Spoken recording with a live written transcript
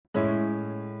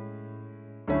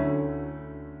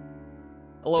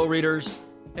Hello, readers.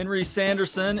 Henry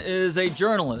Sanderson is a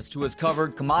journalist who has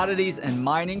covered commodities and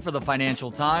mining for the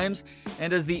Financial Times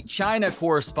and is the China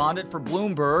correspondent for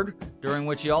Bloomberg, during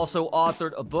which he also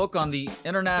authored a book on the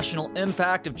international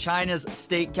impact of China's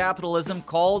state capitalism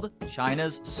called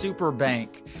China's Super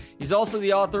Bank. He's also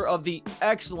the author of the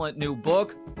excellent new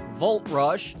book, Volt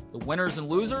Rush, The Winners and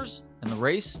Losers and the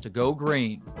Race to Go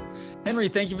Green. Henry,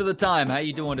 thank you for the time. How are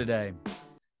you doing today?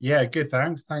 Yeah, good.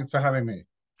 Thanks for having me.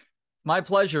 My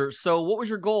pleasure. So, what was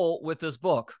your goal with this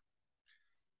book?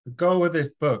 The goal with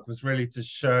this book was really to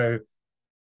show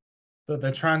that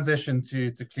the transition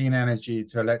to clean energy,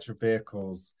 to electric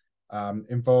vehicles,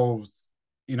 involves,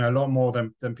 a lot more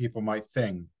than people might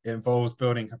think. It involves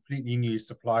building completely new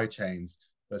supply chains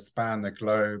that span the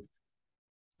globe,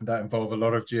 that involve a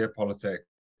lot of geopolitics.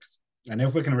 And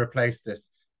if we're going to replace this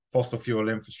fossil fuel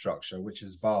infrastructure, which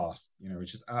is vast,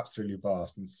 which is absolutely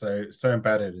vast and so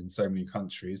embedded in so many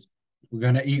countries, we're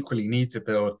going to equally need to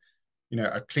build,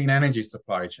 a clean energy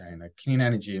supply chain, a clean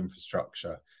energy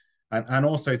infrastructure, and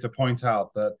also to point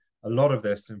out that a lot of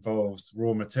this involves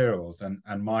raw materials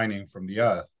and mining from the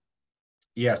earth.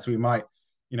 Yes, we might,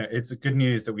 it's a good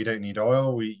news that we don't need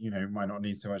oil. We, might not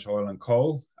need so much oil and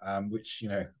coal, which,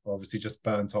 obviously just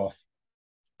burnt off,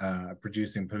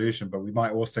 producing pollution, but we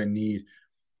will also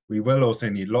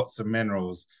need lots of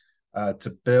minerals to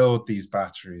build these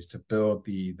batteries, to build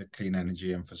the clean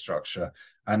energy infrastructure.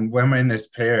 And when we're in this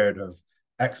period of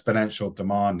exponential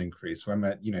demand increase, when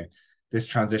this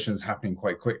transition is happening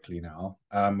quite quickly now,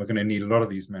 we're going to need a lot of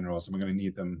these minerals, and we're going to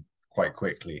need them quite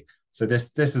quickly. So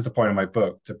this is the point of my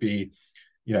book, to be,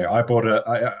 I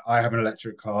have an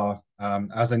electric car.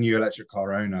 As a new electric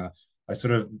car owner, I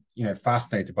sort of,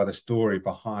 fascinated by the story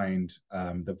behind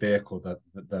the vehicle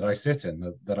that I sit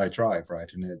in, that I drive, right?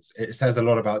 And it says a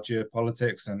lot about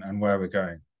geopolitics and where we're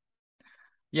going.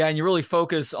 Yeah, and you really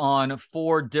focus on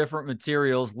four different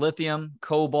materials: lithium,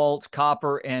 cobalt,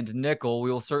 copper, and nickel. We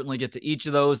will certainly get to each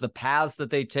of those, the paths that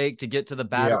they take to get to the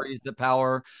Yeah. batteries that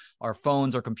power our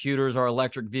phones, our computers, our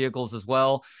electric vehicles as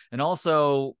well, and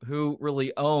also who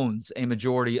really owns a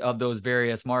majority of those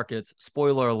various markets.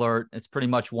 Spoiler alert, it's pretty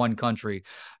much one country.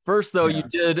 First, though, you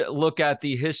Yeah. did look at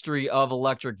the history of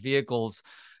electric vehicles.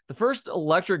 The first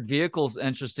electric vehicles,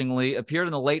 interestingly, appeared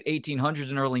in the late 1800s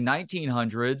and early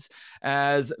 1900s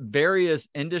as various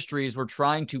industries were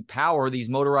trying to power these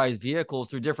motorized vehicles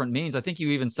through different means. I think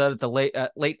you even said at the late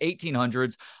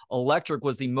 1800s, electric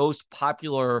was the most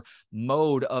popular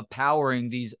mode of powering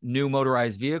these new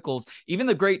motorized vehicles. Even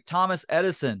the great Thomas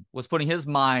Edison was putting his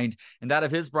mind and that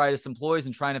of his brightest employees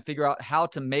in trying to figure out how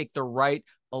to make the right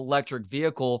electric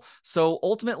vehicle. So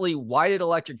ultimately, why did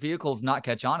electric vehicles not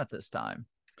catch on at this time?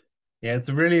 Yeah, it's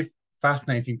a really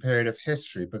fascinating period of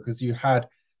history because you had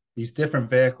these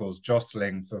different vehicles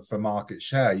jostling for market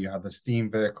share. You had the steam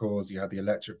vehicles, you had the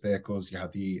electric vehicles, you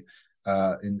had the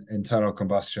internal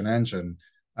combustion engine,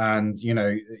 and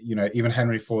even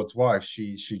Henry Ford's wife,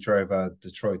 she drove a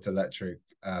Detroit electric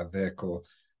vehicle.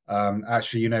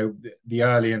 Actually, the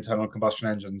early internal combustion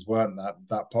engines weren't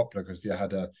that popular because you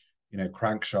had a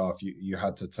crankshaft you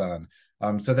had to turn.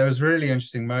 So there was a really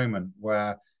interesting moment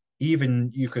where even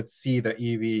you could see that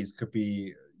EVs could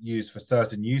be used for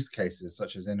certain use cases,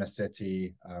 such as inner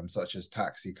city, such as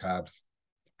taxi cabs,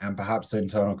 and perhaps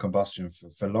internal combustion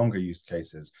for longer use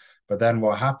cases. But then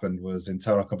what happened was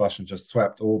internal combustion just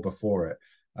swept all before it,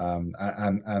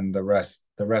 and the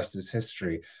rest is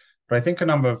history. But I think a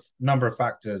number of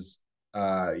factors,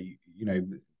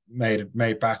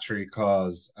 made battery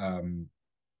cars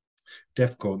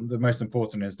difficult. The most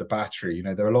important is the battery.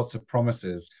 There are lots of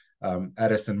promises.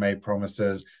 Edison made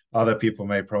promises, other people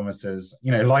made promises,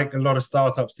 like a lot of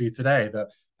startups do today, that,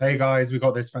 hey guys, we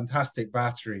got this fantastic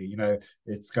battery,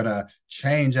 it's going to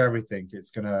change everything. It's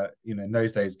going to, in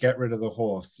those days, get rid of the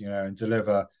horse, and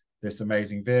deliver this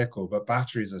amazing vehicle. But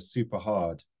batteries are super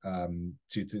hard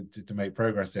to make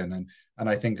progress in. And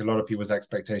I think a lot of people's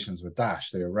expectations were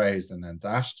dashed. They were raised and then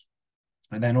dashed.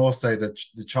 And then also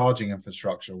the charging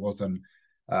infrastructure wasn't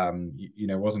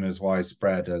as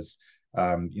widespread as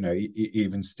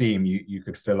even steam. You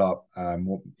could fill up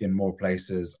in more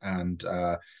places, and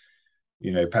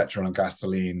petrol and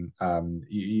gasoline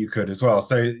you could as well.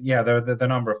 So yeah, there are the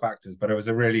number of factors, but it was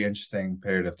a really interesting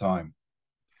period of time.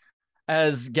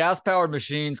 As gas-powered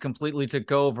machines completely took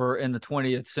over in the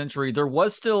 20th century, there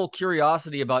was still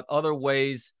curiosity about other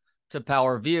ways to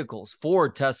power vehicles.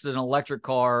 Ford tested an electric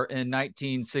car in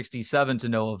 1967 to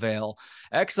no avail.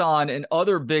 Exxon and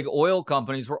other big oil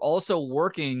companies were also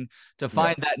working to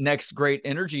find that next great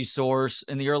energy source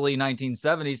in the early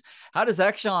 1970s. How does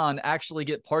Exxon actually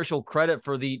get partial credit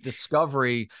for the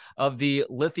discovery of the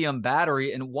lithium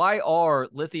battery, and why are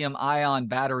lithium-ion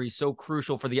batteries so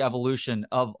crucial for the evolution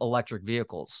of electric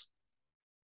vehicles?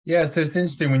 Yeah, so it's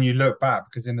interesting when you look back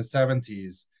because in the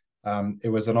 70s, it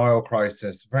was an oil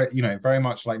crisis, very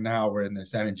much like now we're in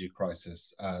this energy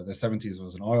crisis. The 70s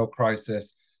was an oil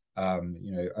crisis.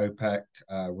 OPEC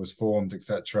was formed,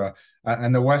 etc.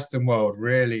 And the Western world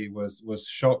really was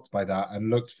shocked by that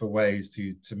and looked for ways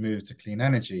to move to clean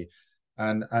energy.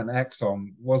 And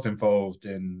Exxon was involved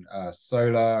in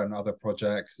solar and other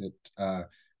projects. It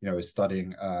is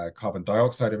studying carbon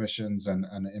dioxide emissions and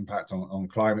impact on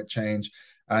climate change.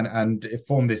 And it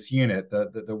formed this unit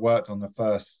that worked on the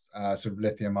first sort of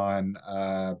lithium-ion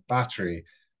battery,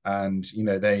 and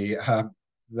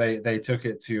they took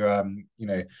it to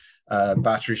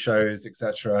battery shows,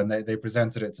 etc., and they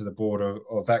presented it to the board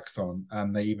of Exxon,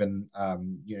 and they even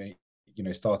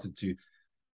started to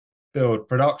build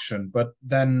production. But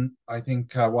then I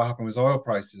think what happened was oil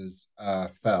prices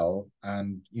fell,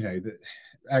 and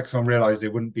Exxon realized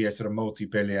it wouldn't be a sort of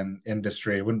multi-billion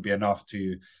industry. It wouldn't be enough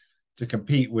to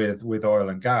compete with oil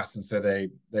and gas, and so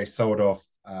they sold off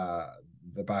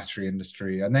the battery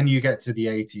industry. And then you get to the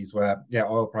 80s where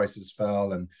oil prices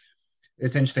fell, and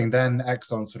it's interesting. Then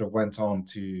Exxon sort of went on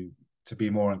to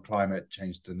be more in climate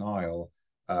change denial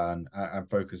and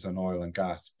focus on oil and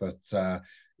gas. But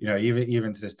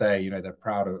even to this day, they're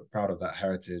proud of that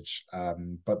heritage.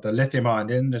 But the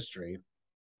lithium-ion industry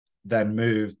then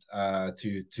moved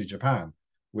to Japan,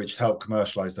 which helped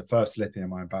commercialize the first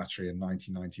lithium-ion battery in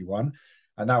 1991.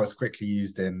 And that was quickly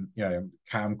used in,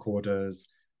 camcorders,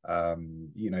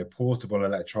 portable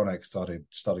electronics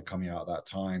started coming out at that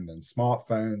time, then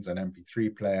smartphones and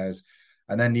MP3 players.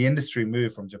 And then the industry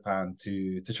moved from Japan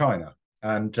to China.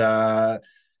 And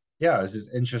it's this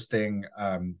interesting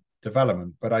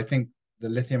development. But I think the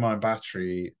lithium-ion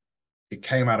battery, it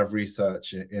came out of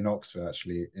research in Oxford,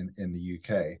 actually, in the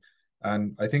UK.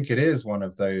 And I think it is one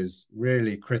of those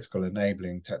really critical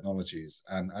enabling technologies.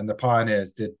 And the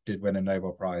pioneers did win a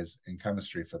Nobel Prize in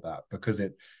chemistry for that, because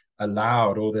it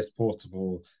allowed all this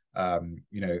portable,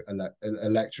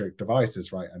 electric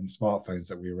devices, right, and smartphones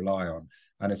that we rely on.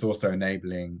 And it's also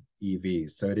enabling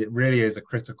EVs. So it really is a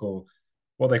critical,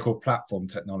 what they call platform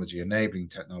technology, enabling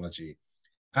technology.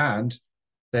 And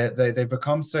they've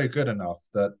become so good enough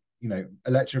that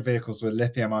electric vehicles with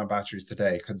lithium-ion batteries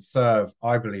today can serve,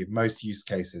 I believe, most use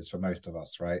cases for most of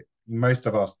us, right? Most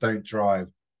of us don't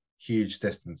drive huge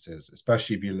distances,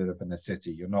 especially if you live in a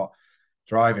city. You're not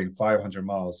driving 500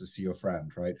 miles to see your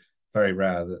friend, right? Very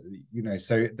rare that,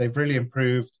 so they've really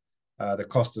improved. The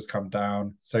cost has come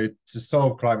down. So to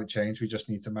solve climate change, we just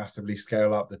need to massively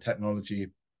scale up the technology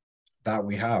that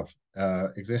we have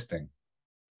existing.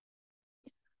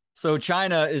 So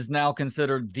China is now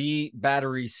considered the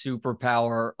battery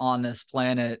superpower on this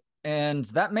planet. And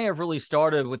that may have really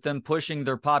started with them pushing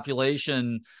their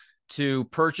population to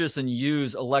purchase and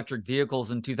use electric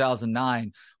vehicles in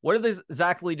 2009. What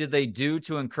exactly did they do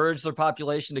to encourage their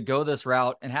population to go this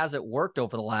route? And has it worked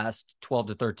over the last 12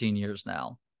 to 13 years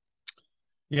now?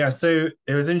 Yeah, so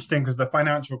it was interesting because the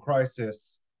financial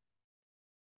crisis,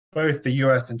 both the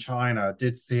US and China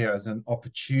did see it as an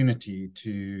opportunity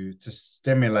to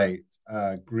stimulate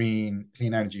clean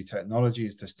energy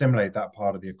technologies, to stimulate that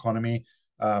part of the economy.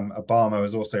 Obama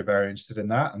was also very interested in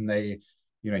that, and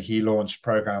he launched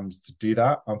programs to do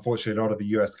that. Unfortunately, a lot of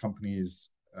the US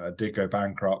companies did go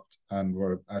bankrupt and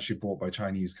were actually bought by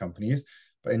Chinese companies.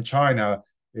 But in China,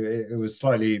 it was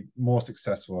slightly more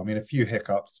successful. I mean, a few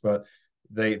hiccups, but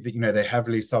they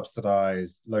heavily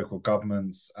subsidized local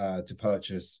governments to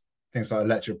purchase things like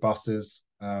electric buses.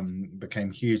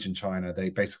 Became huge in China. They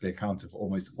basically accounted for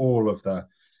almost all of the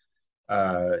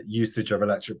usage of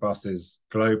electric buses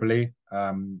globally.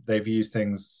 They've used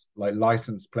things like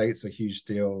license plates, are huge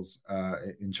deals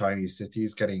in Chinese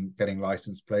cities. Getting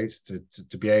license plates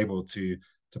to be able to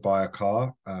buy a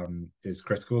car is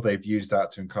critical. They've used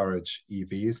that to encourage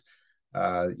EVs.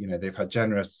 They've had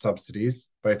generous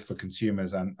subsidies both for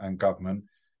consumers and government,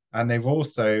 and they've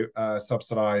also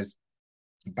subsidized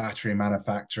battery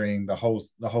manufacturing, the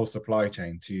whole supply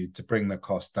chain to bring the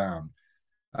cost down.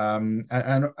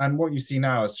 And what you see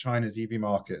now is China's EV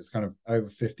market is kind of over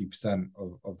 50%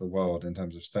 of the world in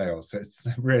terms of sales. So it's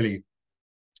really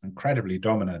incredibly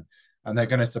dominant, and they're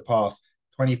going to surpass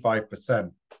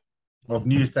 25% of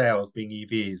new sales being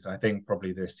EVs, I think,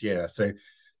 probably this year. So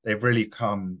they've really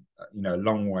come, a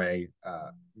long way,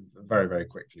 very, very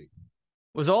quickly.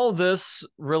 Was all this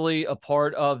really a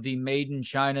part of the Made in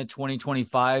China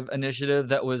 2025 initiative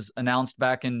that was announced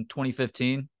back in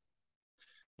 2015?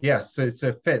 Yes, so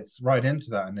it fits right into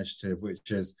that initiative,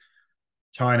 which is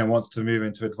China wants to move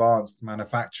into advanced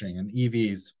manufacturing, and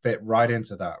EVs fit right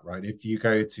into that, right? If you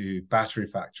go to battery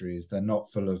factories, they're not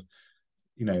full of,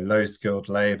 low skilled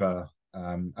labor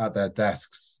at their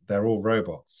desks. They're all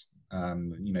robots.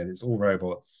 It's all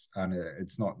robots, and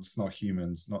it's not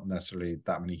humans, not necessarily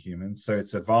that many humans. So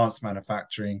it's advanced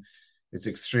manufacturing. It's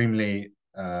extremely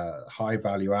high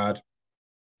value add.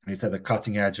 It's at the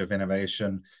cutting edge of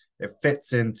innovation. It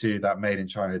fits into that Made in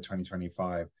China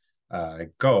 2025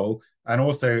 goal. And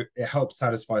also it helps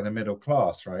satisfy the middle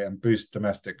class, right? And boost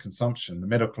domestic consumption. The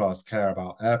middle class care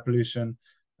about air pollution.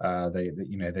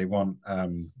 They want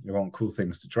cool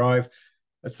things to drive.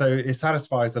 So it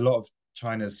satisfies a lot of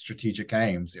China's strategic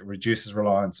aims. It reduces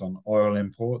reliance on oil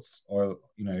imports.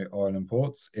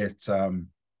 It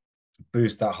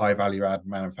boosts that high value add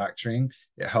manufacturing.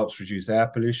 It helps reduce air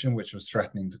pollution, which was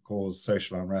threatening to cause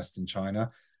social unrest in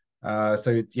China.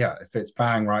 So yeah, it fits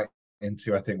bang right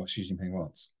into, I think, what Xi Jinping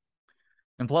wants.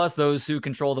 And plus, those who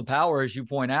control the power, as you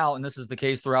point out, and this is the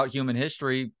case throughout human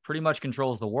history, pretty much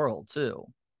controls the world too.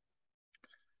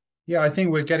 Yeah, I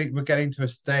think we're getting to a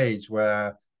stage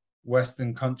where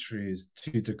Western countries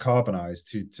to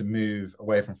decarbonize, to move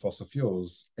away from fossil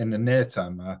fuels in the near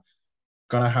term are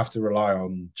going to have to rely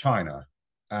on China.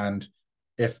 And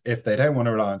if they don't want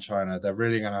to rely on China, they're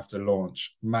really going to have to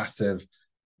launch massive,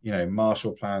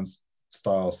 Marshall Plans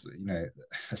styles,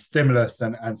 stimulus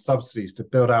and subsidies to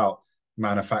build out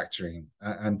manufacturing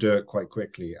and do it quite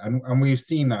quickly. And we've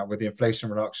seen that with the Inflation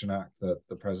Reduction Act that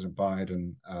the President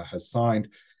Biden has signed.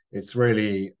 It's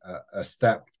really a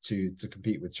step to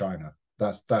compete with China.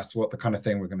 That's what the kind of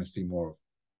thing we're going to see more of.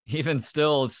 Even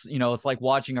still, it's like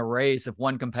watching a race. If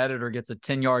one competitor gets a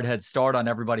 10-yard head start on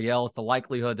everybody else, the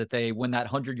likelihood that they win that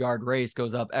 100-yard race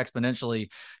goes up exponentially.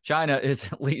 China is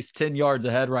at least 10 yards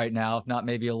ahead right now, if not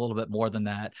maybe a little bit more than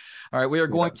that. All right, we are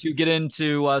going to get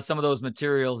into some of those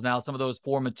materials now, some of those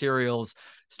 4 materials,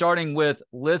 starting with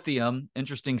lithium.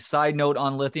 Interesting side note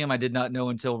on lithium. I did not know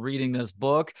until reading this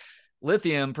book.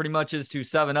 Lithium pretty much is to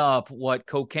 7-Up what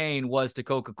cocaine was to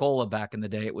Coca-Cola back in the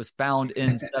day. It was found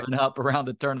in 7-Up around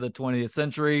the turn of the 20th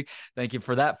century. Thank you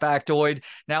for that factoid.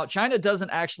 Now, China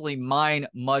doesn't actually mine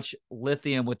much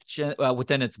lithium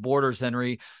within its borders,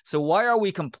 Henry. So why are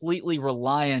we completely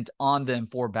reliant on them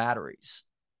for batteries?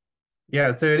 Yeah,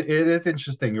 so it is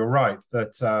interesting. You're right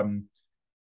that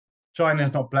China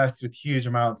is not blessed with huge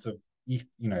amounts of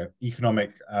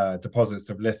economic deposits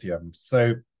of lithium.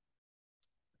 So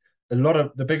a lot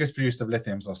of the biggest producer of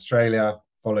lithium is Australia,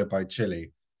 followed by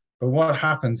Chile. But what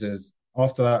happens is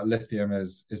after that lithium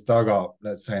is dug up,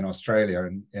 let's say in Australia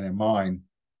in a mine,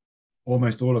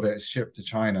 almost all of it is shipped to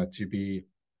China to be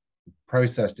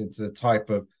processed into the type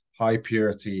of high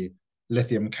purity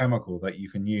lithium chemical that you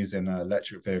can use in an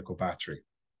electric vehicle battery.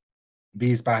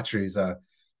 These batteries are,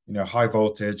 high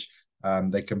voltage.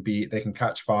 They can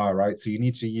catch fire, right? So you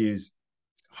need to use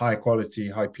high quality,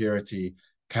 high purity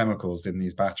chemicals in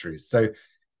these batteries. So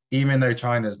even though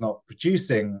China is not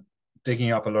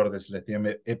digging up a lot of this lithium,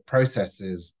 it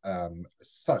processes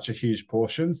such a huge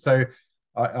portion. So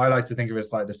I like to think of it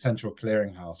as like the central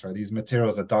clearinghouse, right? These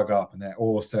materials are dug up and they're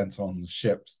all sent on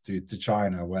ships to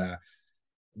China, where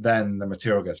then the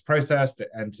material gets processed, it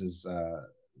enters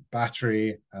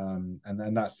battery, and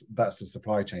then that's the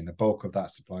supply chain. The bulk of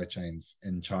that supply chain's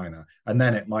in China, and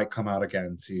then it might come out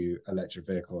again to electric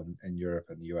vehicle in Europe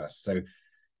and the US. So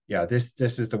yeah, this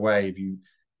is the way,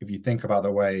 if you think about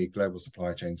the way global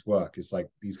supply chains work, it's like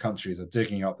these countries are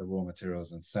digging up the raw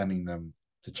materials and sending them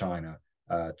to China.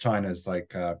 China's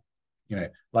like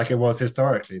like it was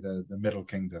historically, the Middle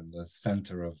Kingdom, the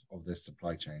center of this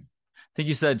supply chain. I think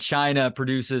you said China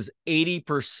produces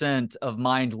 80% of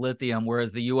mined lithium,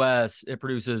 whereas the US, it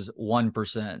produces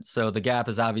 1%. So the gap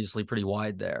is obviously pretty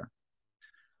wide there.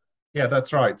 Yeah,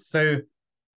 that's right. So,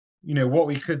 what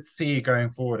we could see going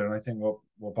forward, and I think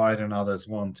what Biden and others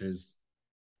want, is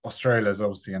Australia is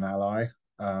obviously an ally.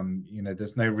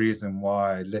 There's no reason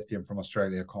why lithium from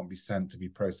Australia can't be sent to be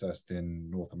processed in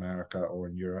North America or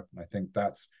in Europe. And I think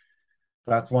that's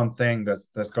one thing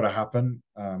that's got to happen.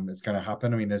 It's going to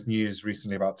happen. I mean, there's news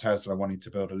recently about Tesla wanting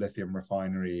to build a lithium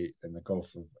refinery in the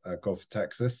Gulf of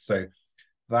Texas. So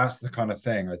that's the kind of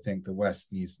thing I think the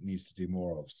West needs to do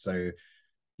more of. So,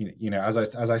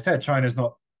 as I said, China's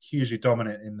not hugely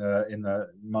dominant in the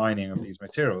mining of these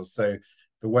materials. So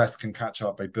the West can catch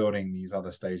up by building these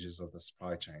other stages of the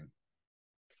supply chain.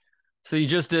 So you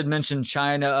just did mention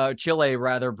Chile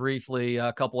rather briefly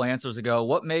a couple answers ago.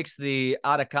 What makes the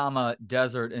Atacama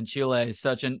Desert in Chile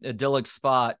such an idyllic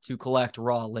spot to collect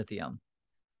raw lithium?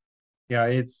 Yeah,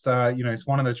 it's it's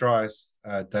one of the driest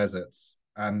deserts,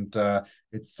 and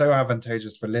it's so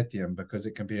advantageous for lithium because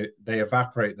they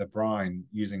evaporate the brine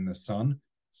using the sun.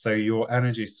 So your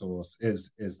energy source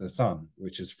is the sun,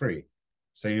 which is free.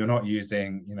 So you're not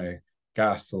using,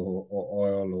 gas or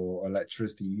oil or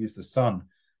electricity. You use the sun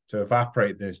to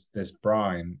evaporate this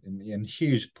brine in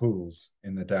huge pools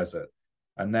in the desert.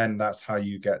 And then that's how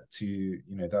you get to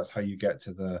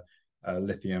the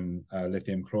lithium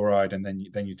chloride, and then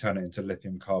you turn it into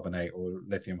lithium carbonate or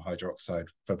lithium hydroxide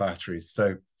for batteries.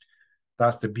 So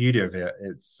that's the beauty of it.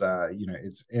 It's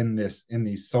in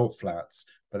these salt flats,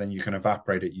 but then you can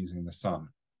evaporate it using the sun.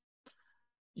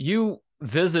 You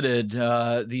visited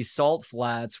these salt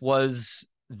flats. Was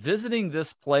visiting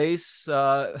this place,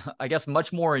 I guess,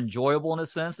 much more enjoyable in a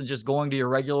sense than just going to your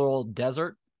regular old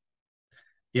desert?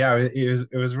 Yeah, it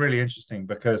was really interesting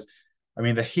because I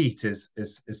mean the heat is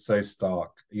so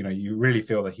stark. You really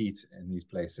feel the heat in these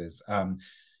places.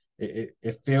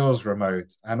 It feels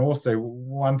remote, and also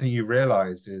one thing you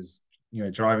realize is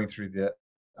driving through the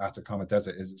Atacama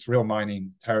Desert is it's real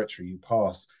mining territory. You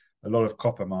pass a lot of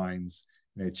copper mines.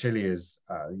 Chile is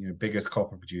biggest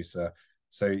copper producer,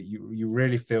 so you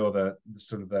really feel the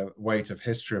sort of the weight of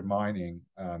history of mining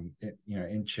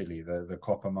in Chile, the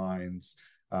copper mines,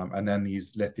 and then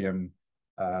these lithium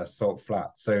salt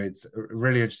flats. So it's a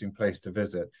really interesting place to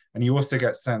visit. And you also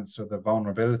get sense of the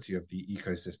vulnerability of the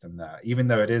ecosystem there, even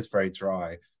though it is very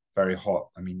dry, very hot.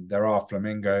 I mean, there are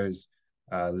flamingos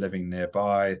living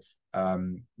nearby.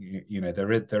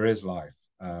 There is life,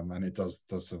 and it does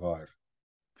survive.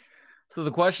 So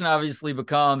the question obviously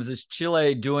becomes, is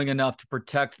Chile doing enough to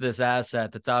protect this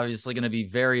asset that's obviously going to be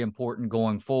very important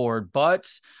going forward?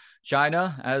 But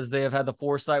China, as they have had the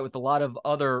foresight with a lot of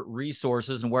other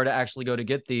resources and where to actually go to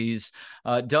get these,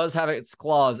 does have its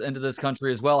claws into this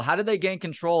country as well. How did they gain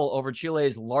control over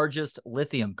Chile's largest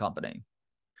lithium company?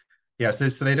 Yeah, so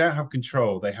they don't have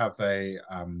control. They have a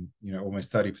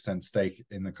almost 30% stake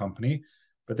in the company.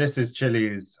 But this is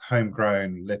Chile's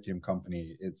homegrown lithium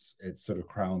company. It's sort of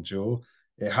crown jewel.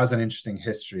 It has an interesting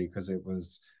history because it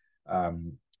was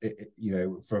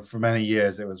for many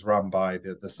years it was run by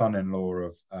the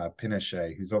son-in-law of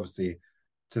Pinochet, who's obviously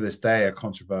to this day a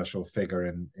controversial figure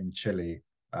in Chile,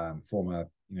 former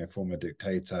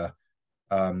dictator,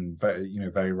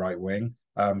 very right wing.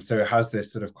 So it has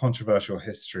this sort of controversial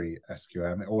history,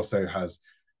 SQM. It also has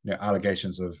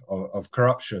allegations of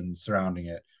corruption surrounding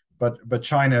it. But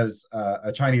China's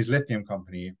a Chinese lithium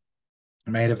company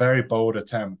made a very bold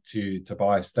attempt to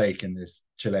buy a stake in this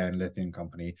Chilean lithium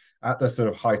company at the sort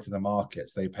of height of the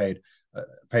markets. They paid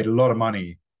a lot of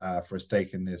money for a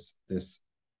stake in this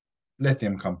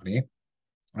lithium company,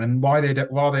 and while they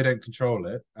don't control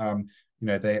it,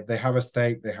 they have a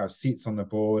stake, they have seats on the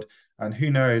board, and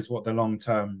who knows what the long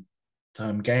term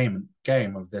game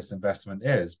of this investment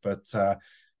is. But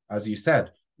as you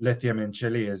said, lithium in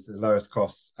Chile is the lowest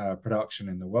cost production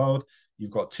in the world. You've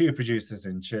got two producers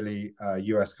in Chile,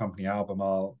 US company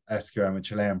Albemarle, SQM, a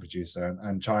Chilean producer,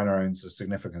 and China owns a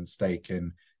significant stake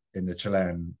in the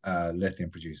Chilean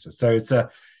lithium producer. So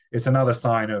it's another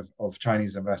sign of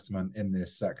Chinese investment in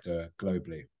this sector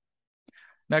globally.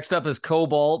 Next up is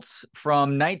cobalt.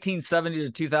 From 1970 to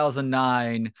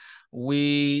 2009,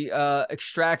 we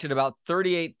extracted about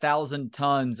 38,000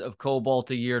 tons of cobalt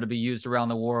a year to be used around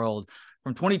the world.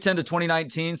 From 2010 to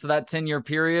 2019, so that 10-year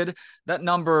period, that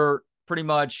number pretty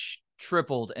much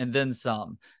tripled and then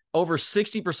some. Over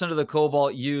 60% of the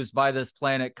cobalt used by this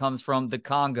planet comes from the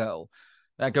Congo.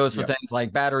 That goes for things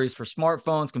like batteries for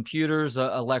smartphones, computers,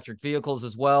 electric vehicles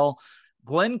as well.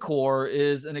 Glencore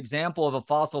is an example of a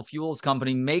fossil fuels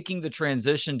company making the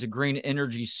transition to green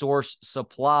energy source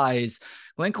supplies.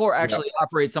 Glencore actually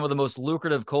operates some of the most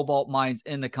lucrative cobalt mines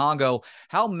in the Congo.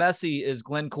 How messy is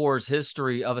Glencore's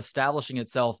history of establishing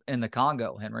itself in the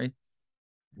Congo, Henry?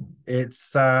 It's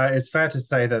fair to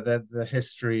say that the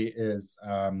history is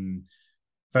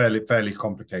fairly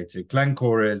complicated.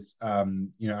 Glencore is,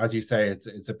 as you say,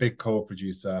 it's a big coal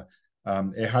producer.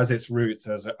 It has its roots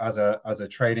as a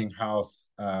trading house,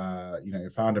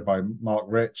 founded by Mark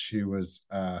Rich, who was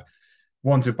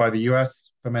wanted by the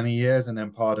US for many years and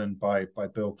then pardoned by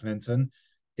Bill Clinton.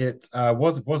 It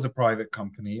was a private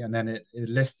company, and then it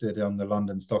listed on the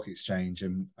London Stock Exchange,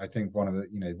 and I think one of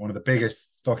the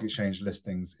biggest stock exchange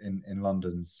listings in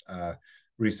London's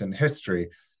recent history.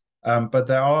 But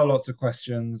there are lots of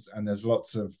questions, and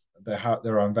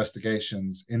there are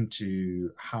investigations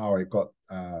into how it got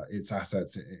its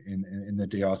assets in the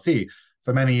DRC.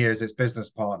 for many years, its business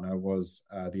partner was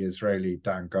the Israeli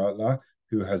Dan Gertler,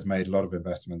 who has made a lot of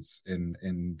investments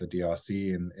in the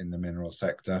DRC in the mineral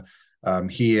sector.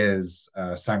 He is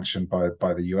sanctioned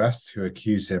by the US, who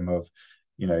accuse him of,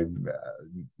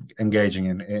 engaging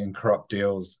in corrupt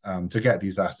deals to get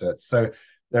these assets. So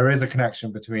there is a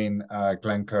connection between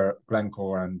Glencore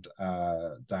and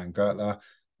Dan Gertler,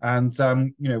 and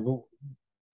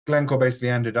Glencore basically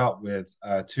ended up with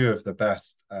two of the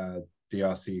best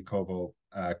DRC cobalt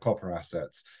copper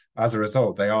assets. As a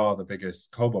result, they are the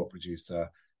biggest cobalt producer,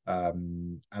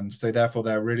 and so therefore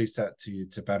they're really set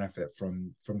to benefit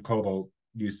from cobalt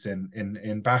use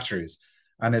in batteries.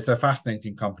 And it's a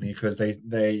fascinating company because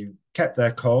they kept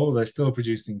their coal, they're still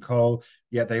producing coal,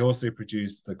 yet they also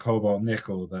produce the cobalt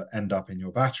nickel that end up in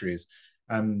your batteries.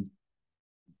 And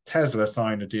Tesla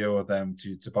signed a deal with them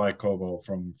to buy cobalt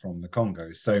from the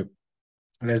Congo. So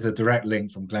there's a direct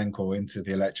link from Glencore into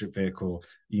the electric vehicle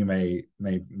you may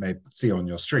see on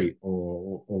your street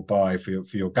or buy for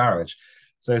your garage.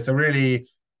 So it's a really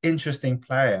interesting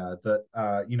player that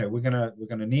we're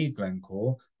gonna need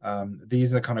Glencore.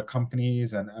 These are kind of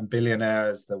companies and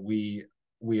billionaires that we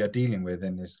are dealing with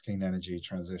in this clean energy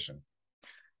transition.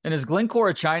 And is Glencore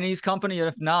a Chinese company? And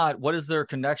if not, what is their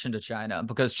connection to China?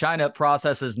 Because China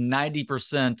processes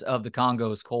 90% of the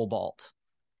Congo's cobalt.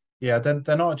 Yeah,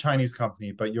 they're not a Chinese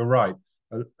company, but you're right.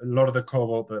 A lot of the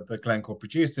cobalt that Glencore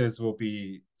produces will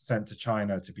be sent to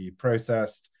China to be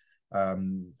processed,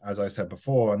 as I said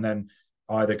before, and then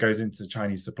either goes into the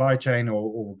Chinese supply chain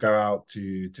or will go out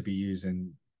to be used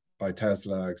by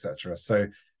Tesla, etc. So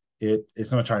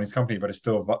it's not a Chinese company, but it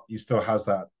still has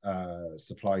that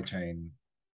supply chain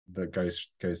that goes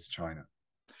to China.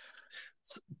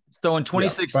 So in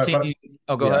 2016,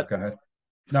 go ahead. Go ahead.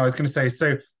 No, I was going to say,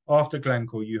 so after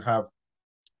Glencore, you have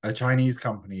a Chinese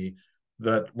company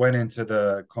that went into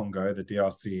the Congo, the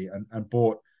DRC, and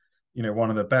bought, one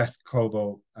of the best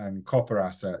cobalt and copper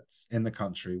assets in the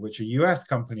country, which a US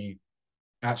company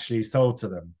actually sold to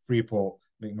them, Freeport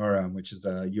McMoRan, which is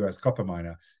a US copper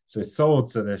miner. So it's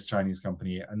sold to this Chinese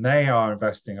company, and they are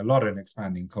investing a lot in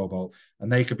expanding cobalt,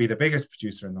 and they could be the biggest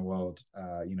producer in the world,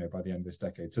 by the end of this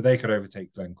decade. So they could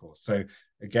overtake Glencore. So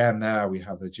again, there we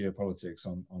have the geopolitics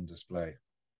on display.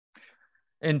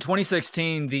 In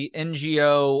 2016, the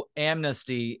NGO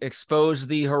Amnesty exposed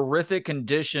the horrific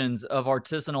conditions of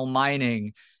artisanal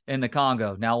mining in the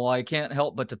Congo. Now, I can't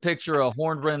help but to picture a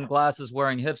horn-rimmed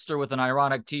glasses-wearing hipster with an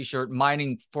ironic T-shirt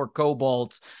mining for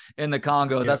cobalt in the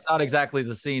Congo. Yeah. That's not exactly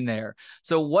the scene there.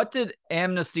 So what did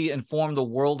Amnesty inform the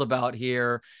world about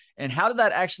here, and how did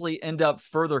that actually end up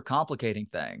further complicating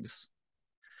things?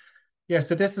 Yeah,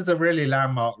 so this is a really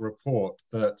landmark report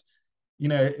that,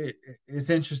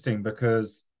 it's interesting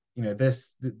because,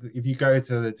 if you go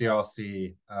to the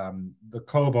DRC, the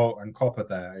cobalt and copper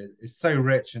there is so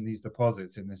rich in these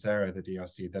deposits in this area of the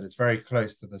DRC that it's very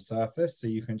close to the surface. So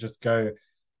you can just go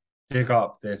dig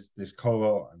up this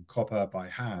cobalt and copper by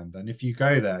hand. And if you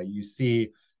go there, you see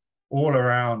all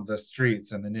around the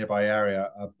streets and the nearby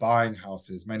area are buying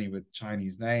houses, many with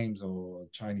Chinese names or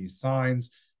Chinese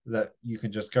signs, that you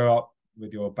can just go up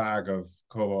with your bag of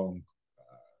cobalt and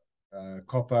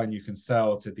copper, and you can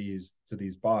sell to these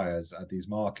buyers at these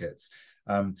markets.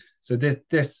 So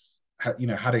this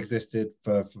had existed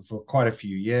for quite a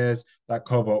few years. That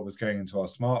cobalt was going into our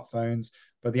smartphones,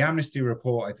 but the Amnesty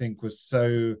report, I think, was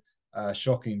so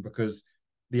shocking because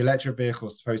the electric vehicle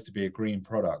is supposed to be a green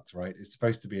product, right? It's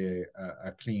supposed to be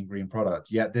a clean green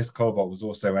product. Yet this cobalt was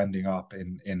also ending up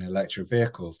in electric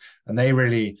vehicles, and they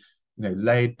really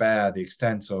laid bare the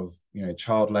extent of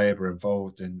child labor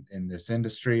involved in this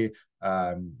industry.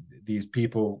 These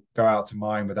people go out to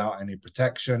mine without any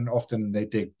protection. Often they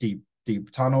dig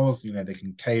deep tunnels. They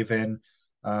can cave in,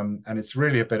 and it's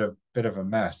really a bit of a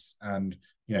mess, and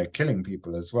killing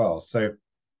people as well. So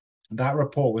that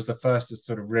report was the first to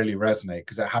sort of really resonate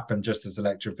because it happened just as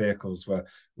electric vehicles were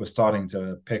starting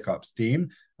to pick up steam,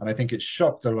 and I think it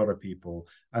shocked a lot of people.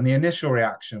 And the initial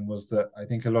reaction was that I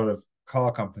think a lot of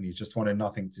car companies just wanted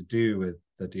nothing to do with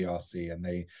the DRC, and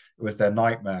it was their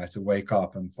nightmare to wake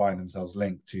up and find themselves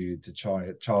linked to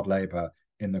child labor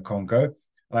in the Congo.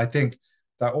 And I think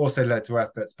that also led to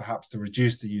efforts perhaps to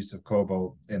reduce the use of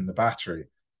cobalt in the battery.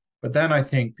 But then I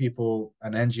think people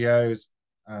and NGOs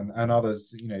and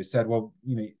others, said, well,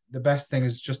 the best thing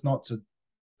is just not to,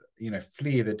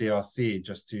 flee the DRC,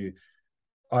 just to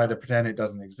either pretend it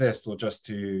doesn't exist or just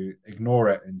to ignore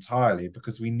it entirely,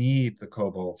 because we need the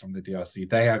cobalt from the DRC.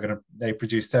 They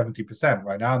produce 70%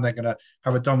 right now, and they're going to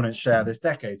have a dominant share this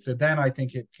decade. So then I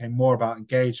think it became more about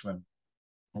engagement.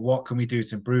 What can we do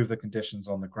to improve the conditions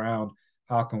on the ground?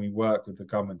 how can we work with the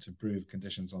government to improve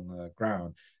conditions on the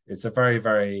ground? It's a very,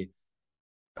 very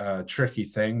tricky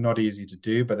thing, not easy to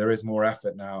do, but there is more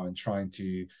effort now in trying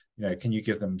to, can you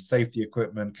give them safety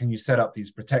equipment? Can you set up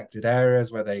these protected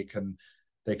areas where they can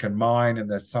mine, and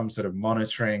there's some sort of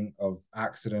monitoring of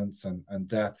accidents and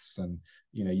deaths, and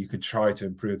you could try to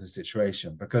improve the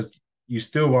situation, because you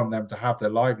still want them to have their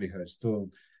livelihood. Still,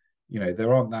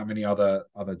 there aren't that many other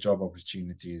job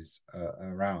opportunities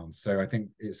around. So I think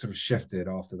it sort of shifted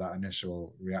after that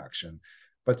initial reaction.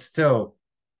 But still,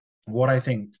 what I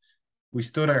think, we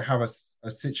still don't have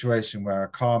a situation where a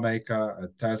car maker, a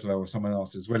Tesla or someone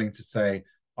else is willing to say,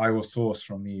 I will source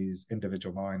from these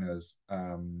individual miners.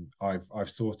 I've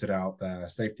sorted out their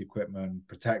safety equipment,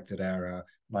 protected area,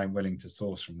 and I'm willing to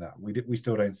source from that. We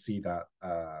still don't see that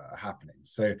happening.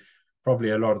 So probably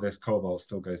a lot of this cobalt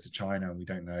still goes to China, and we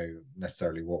don't know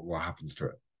necessarily what happens to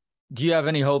it. Do you have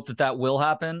any hope that that will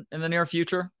happen in the near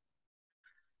future?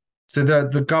 So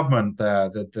the government there,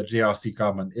 the DRC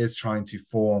government, is trying to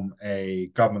form a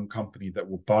government company that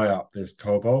will buy up this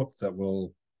cobalt, that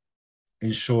will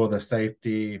ensure the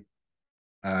safety,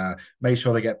 make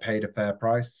sure they get paid a fair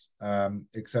price,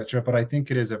 etc. But I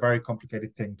think it is a very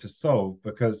complicated thing to solve,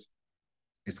 because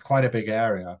it's quite a big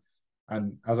area.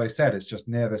 And as I said, it's just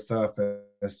near the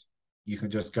surface. You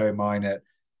can just go mine it.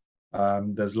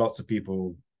 There's lots of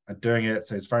people doing it,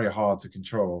 so it's very hard to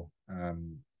control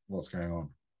what's going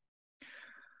on.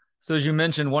 So as you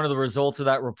mentioned, one of the results of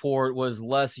that report was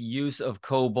less use of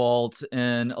cobalt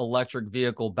in electric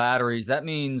vehicle batteries. That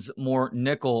means more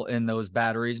nickel in those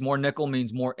batteries. More nickel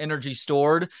means more energy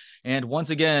stored. And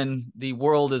once again, the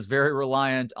world is very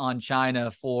reliant on China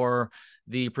for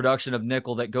the production of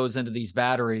nickel that goes into these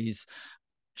batteries.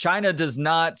 China does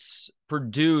not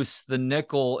produce the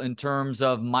nickel in terms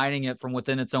of mining it from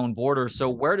within its own borders. So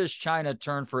where does China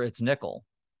turn for its nickel?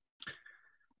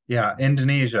 Yeah,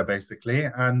 Indonesia, basically.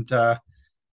 And,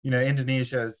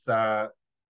 Indonesia's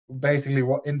basically,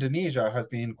 what Indonesia has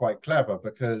been quite clever,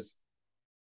 because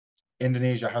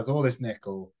Indonesia has all this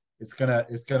nickel. It's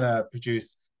gonna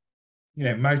produce,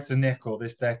 most of the nickel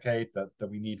this decade that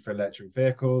we need for electric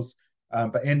vehicles.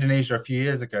 But Indonesia a few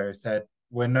years ago said,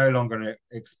 we're no longer going to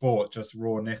export just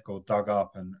raw nickel dug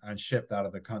up and shipped out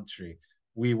of the country.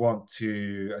 We want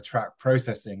to attract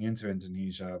processing into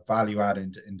Indonesia, value add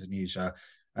into Indonesia.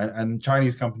 And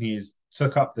Chinese companies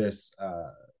took up this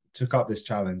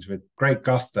challenge with great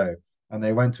gusto, and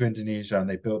they went to Indonesia and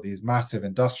they built these massive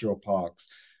industrial parks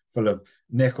full of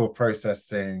nickel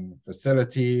processing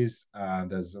facilities.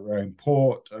 There's their own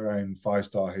port, their own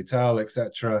 5-star hotel,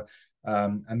 etc.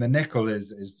 And the nickel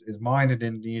is mined in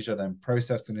Indonesia, then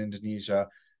processed in Indonesia,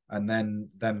 and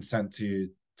then sent to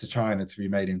China to be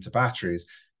made into batteries.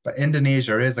 But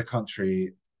Indonesia is a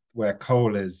country where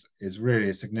coal is really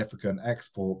a significant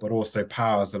export, but also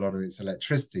powers a lot of its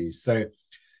electricity. So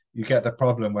you get the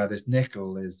problem where this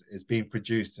nickel is being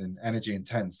produced in energy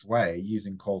intense way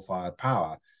using coal-fired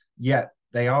power, yet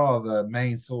they are the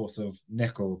main source of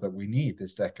nickel that we need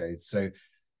this decade. So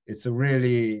it's a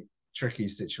really tricky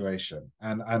situation.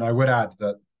 And I would add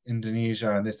that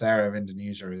Indonesia, and this area of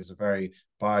Indonesia, is a very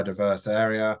biodiverse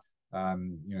area.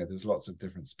 There's lots of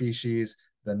different species.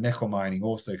 The nickel mining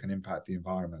also can impact the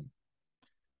environment.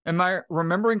 Am I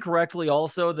remembering correctly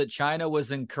also that China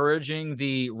was encouraging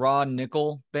the raw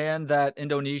nickel ban that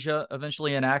Indonesia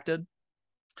eventually enacted?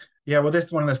 Yeah, well, this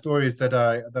is one of the stories that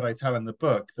I tell in the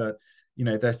book, that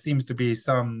there seems to be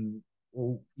some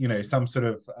sort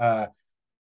of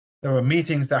there were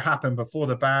meetings that happened before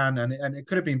the ban, and it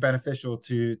could have been beneficial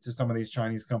to some of these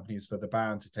Chinese companies for the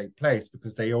ban to take place,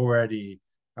 because they already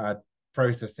had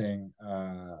processing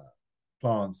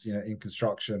plants, in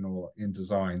construction or in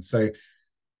design. So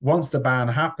once the ban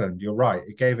happened, you're right,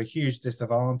 it gave a huge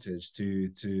disadvantage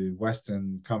to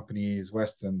Western companies,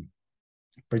 Western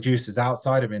producers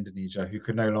outside of Indonesia, who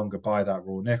could no longer buy that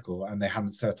raw nickel, and they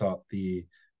hadn't set up the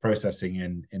processing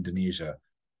in Indonesia.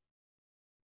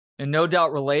 And no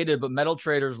doubt related, but metal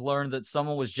traders learned that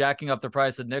someone was jacking up the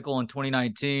price of nickel in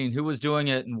 2019. Who was doing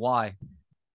it and why?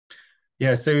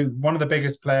 Yeah, so one of the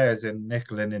biggest players in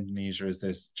nickel in Indonesia is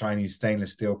this Chinese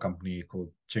stainless steel company called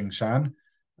Tsingshan.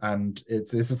 And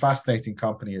it's a fascinating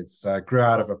company. It's grew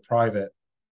out of a private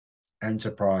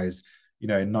enterprise, in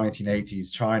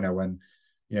 1980s China, when,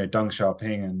 Deng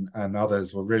Xiaoping and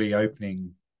others were really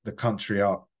opening the country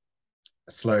up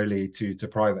slowly to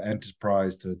private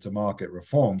enterprise, to market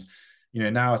reforms.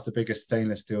 Now it's the biggest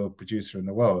stainless steel producer in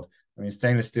the world. I mean,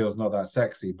 stainless steel is not that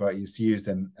sexy, but it's used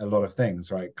in a lot of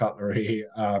things, right? Cutlery,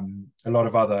 a lot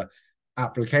of other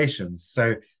applications.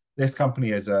 So this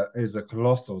company is a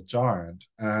colossal giant,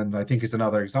 and I think it's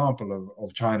another example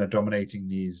of China dominating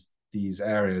these these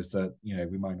areas that, you know,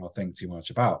 we might not think too much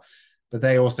about. But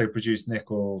they also produce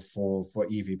nickel for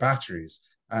EV batteries.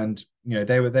 And, you know,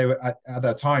 they were at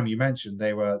that time you mentioned,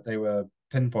 they were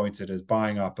pinpointed as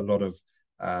buying up a lot of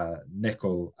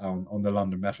nickel on the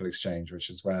London Metal Exchange, which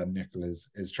is where nickel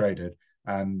is traded.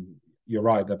 And you're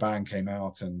right, the ban came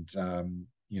out, and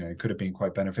you know, it could have been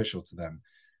quite beneficial to them.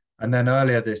 And then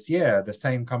earlier this year, the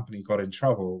same company got in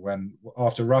trouble when,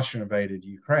 after Russia invaded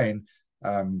Ukraine,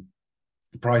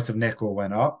 the price of nickel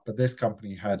went up, but this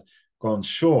company had gone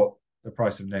short the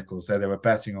price of nickel. So they were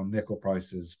betting on nickel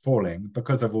prices falling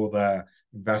because of all their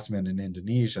investment in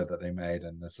Indonesia that they made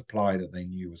and the supply that they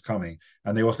knew was coming.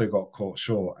 And they also got caught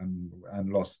short and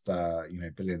lost, you know,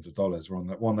 billions of dollars. Were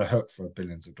on the hook for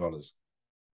billions of dollars.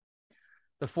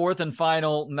 The fourth and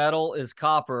final metal is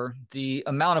copper. The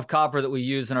amount of copper that we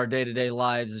use in our day-to-day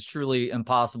lives is truly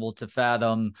impossible to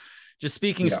fathom. Just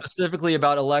speaking specifically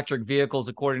about electric vehicles,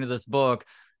 according to this book,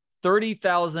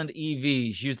 30,000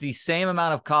 EVs use the same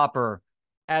amount of copper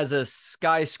as a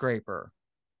skyscraper.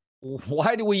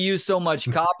 Why do we use so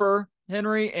much copper,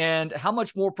 Henry? And how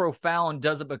much more profound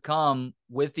does it become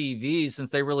with EVs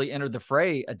since they really entered the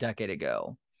fray a decade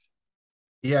ago?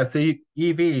 Yeah, so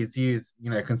EVs use,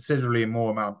 you know, considerably more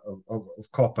amount of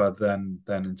copper than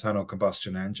internal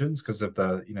combustion engines because of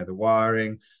the, you know, the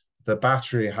wiring. The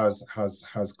battery has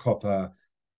copper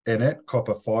in it,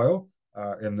 copper foil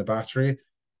in the battery.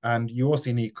 And you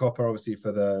also need copper, obviously,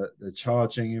 for the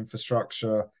charging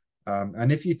infrastructure.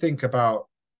 And if you think about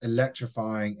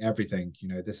electrifying everything, you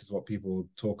know, this is what people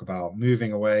talk about,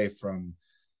 moving away from,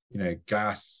 you know,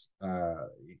 gas,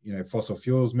 you know, fossil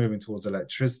fuels, moving towards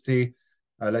electricity.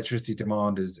 Electricity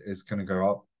demand is going to go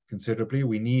up considerably.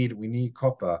 We need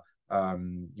copper,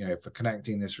 you know, for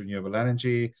connecting this renewable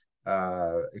energy,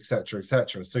 et cetera, et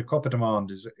cetera. So copper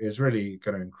demand is really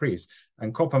going to increase,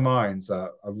 and copper mines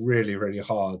are really, really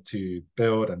hard to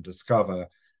build and discover.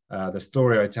 The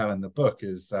story I tell in the book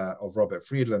is of Robert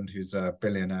Friedland, who's a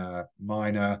billionaire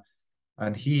miner,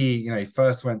 and he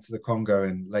first went to the Congo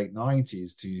in late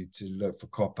 90s to look for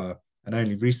copper. And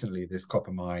only recently, this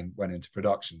copper mine went into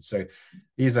production. So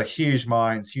these are huge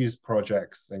mines, huge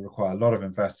projects. They require a lot of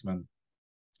investment.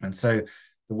 And so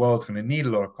the world's going to need a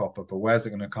lot of copper, but where's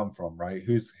it going to come from, right?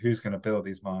 Who's going to build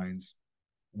these mines?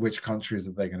 Which countries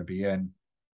are they going to be in?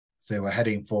 So we're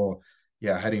heading for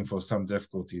some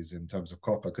difficulties in terms of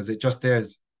copper, because it just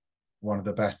is one of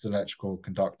the best electrical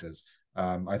conductors.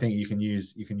 I think you can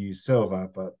use silver,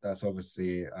 but that's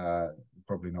obviously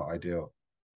probably not ideal.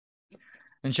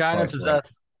 And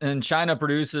China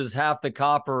produces half the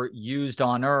copper used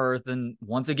on Earth. And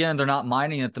once again, they're not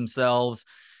mining it themselves.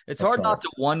 It's hard not to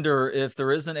wonder if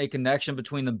there isn't a connection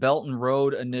between the Belt and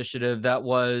Road Initiative that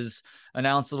was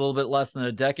announced a little bit less than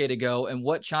a decade ago and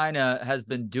what China has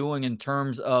been doing in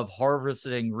terms of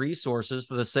harvesting resources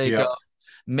for the sake of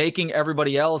making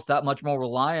everybody else that much more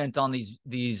reliant on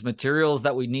these materials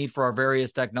that we need for our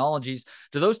various technologies.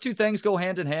 Do those two things go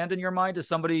hand in hand in your mind, as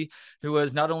somebody who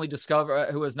has not only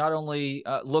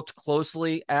looked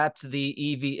closely at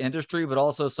the EV industry, but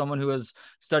also someone who has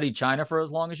studied China for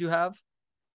as long as you have?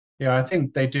 Yeah, I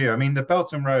think they do. I mean, the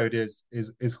Belt and Road is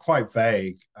quite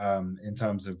vague in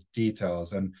terms of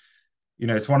details, and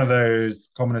it's one of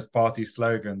those Communist Party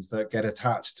slogans that get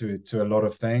attached to a lot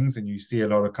of things, and you see a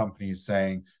lot of companies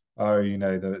saying, "Oh,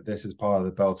 this is part of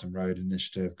the Belt and Road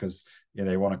Initiative because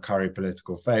they want to curry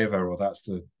political favor," or that's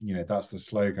the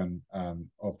slogan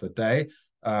of the day.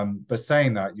 But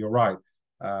saying that, you're right.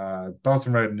 Belt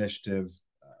and Road Initiative,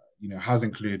 has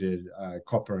included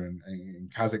copper in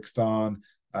Kazakhstan.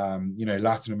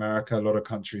 Latin America, a lot of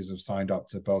countries have signed up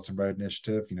to Belt and Road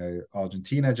Initiative.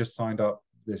 Argentina just signed up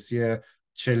this year.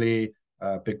 Chile,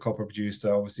 big copper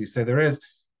producer, obviously. So there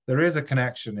is a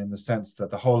connection in the sense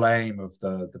that the whole aim of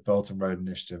the Belt and Road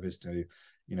Initiative is to,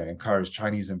 encourage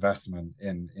Chinese investment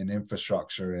in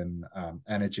infrastructure, in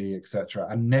energy, etc.,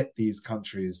 and knit these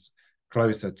countries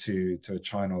closer to a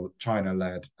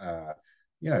China-led,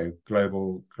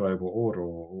 global order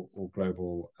or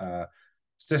global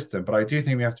system. But I do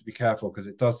think we have to be careful because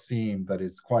it does seem that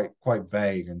it's quite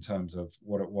vague in terms of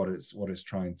what it's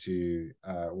trying to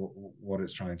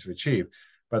achieve.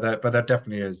 But there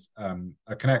definitely is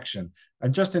a connection.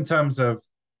 And just in terms of,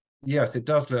 yes, it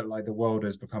does look like the world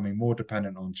is becoming more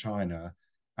dependent on China,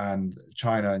 and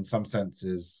China in some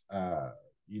senses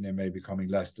may be becoming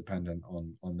less dependent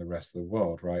on the rest of the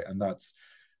world, right? And that's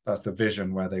the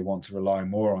vision where they want to rely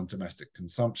more on domestic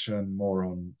consumption, more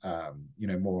on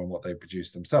what they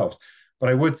produce themselves. But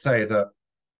I would say that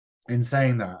in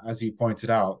saying that, as you pointed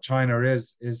out, China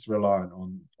is reliant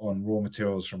on raw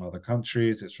materials from other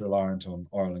countries. It's reliant on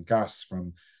oil and gas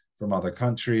from other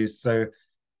countries. So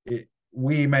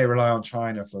we may rely on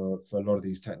China for a lot of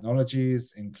these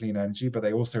technologies in clean energy, but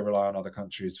they also rely on other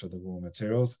countries for the raw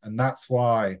materials. And that's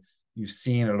why you've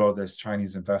seen a lot of this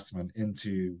Chinese investment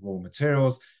into raw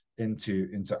materials,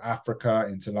 into Africa,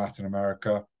 into Latin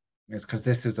America. It's because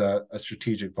this is a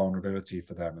strategic vulnerability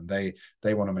for them, and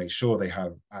they want to make sure they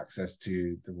have access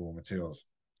to the raw materials.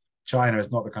 China is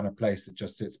not the kind of place that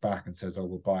just sits back and says, "Oh,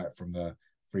 we'll buy it from the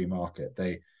free market."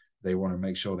 They want to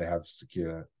make sure they have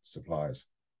secure supplies.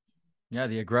 Yeah,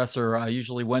 the aggressor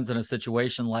usually wins in a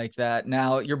situation like that.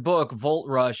 Now, your book, Volt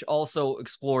Rush, also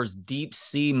explores deep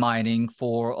sea mining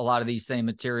for a lot of these same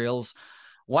materials.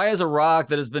 Why is a rock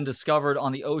that has been discovered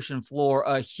on the ocean floor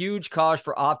a huge cause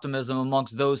for optimism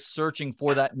amongst those searching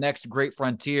for that next great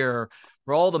frontier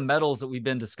for all the metals that we've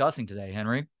been discussing today,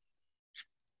 Henry?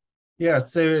 Yeah,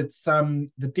 so it's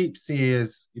the deep sea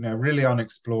is, really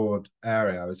unexplored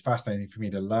area. It was fascinating for me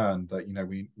to learn that,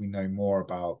 we know more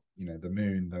about, the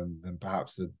moon than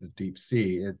perhaps the deep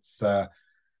sea.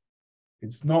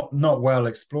 It's not well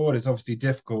explored. It's obviously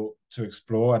difficult to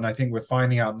explore, and I think we're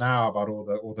finding out now about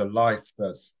all the life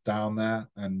that's down there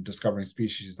and discovering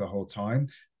species the whole time.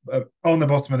 But on the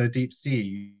bottom of the deep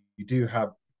sea, you do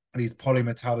have these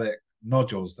polymetallic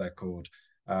nodules, they're called,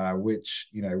 which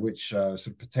sort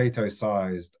of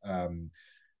potato-sized,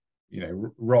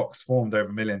 rocks formed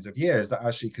over millions of years that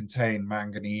actually contain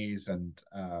manganese and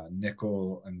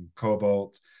nickel and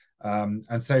cobalt,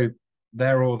 and so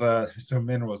they're all the sort of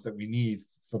minerals that we need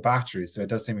for batteries. So it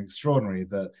does seem extraordinary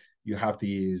that you have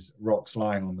these rocks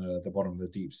lying on the bottom of the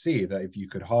deep sea, that if you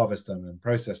could harvest them and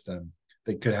process them,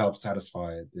 they could help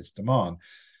satisfy this demand.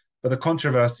 But the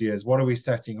controversy is, what are we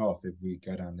setting off if we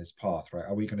go down this path, right?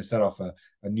 Are we going to set off a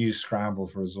new scramble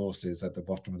for resources at the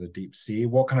bottom of the deep sea?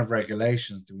 What kind of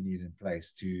regulations do we need in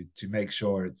place to make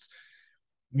sure it's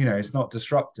not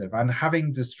disruptive? And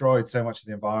having destroyed so much of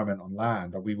the environment on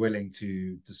land, are we willing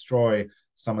to destroy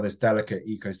some of this delicate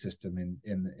ecosystem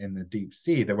in the deep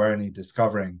sea that we're only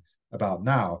discovering about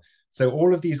now? So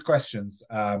all of these questions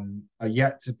are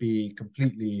yet to be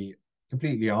completely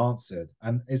answered.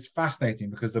 And it's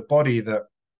fascinating because the body that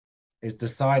is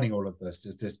deciding all of this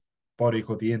is this body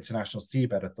called the International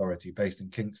Seabed Authority, based in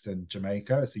Kingston,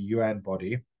 Jamaica. It's a UN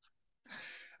body.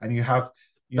 And you have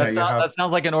that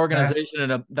sounds like an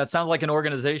organization that sounds like an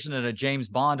organization in a James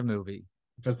Bond movie.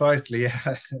 Precisely,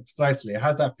 yeah, precisely. It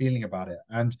has that feeling about it.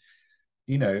 And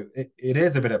it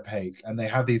is a bit opaque, and they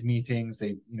have these meetings.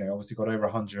 They, obviously got over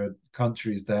 100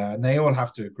 countries there, and they all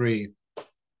have to agree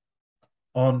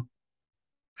on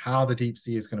how the deep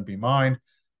sea is going to be mined,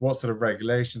 what sort of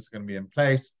regulations are going to be in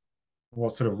place,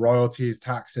 what sort of royalties,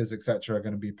 taxes, etc., are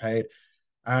going to be paid.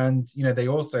 And they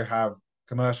also have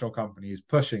commercial companies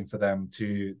pushing for them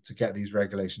to get these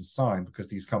regulations signed, because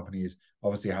these companies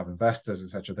obviously have investors,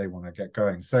 etc. They want to get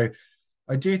going. So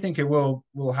I do think it will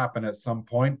happen at some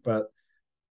point, but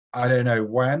I don't know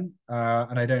when,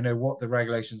 and I don't know what the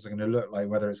regulations are going to look like,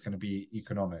 whether it's going to be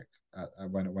economic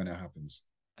when it happens.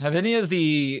 Have any of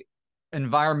the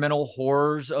environmental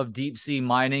horrors of deep sea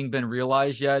mining been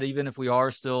realized yet, even if we are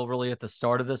still really at the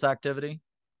start of this activity?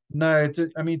 No,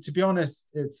 to be honest,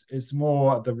 it's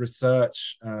more the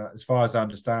research, as far as I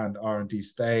understand, R&D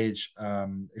stage,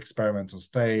 experimental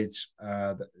stage,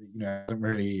 that hasn't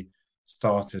really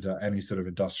started at any sort of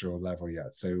industrial level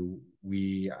yet. So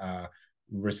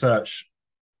research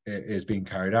is being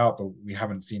carried out, but we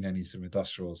haven't seen any sort of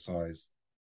industrial size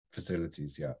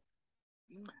facilities yet.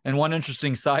 And one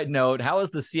interesting side note, how has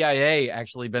the CIA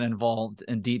actually been involved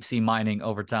in deep sea mining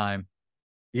over time?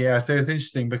 Yeah, so it's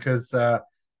interesting because the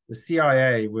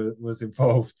CIA was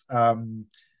involved.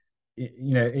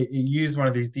 It used one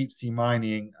of these deep sea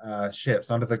mining ships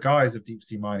under the guise of deep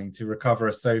sea mining to recover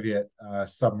a Soviet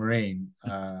submarine,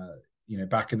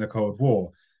 back in the Cold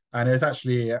War. And it was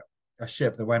actually a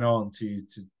ship that went on to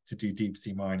do deep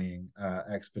sea mining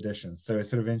expeditions. So it's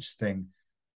sort of interesting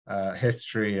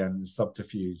history and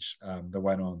subterfuge that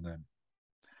went on then.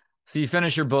 So you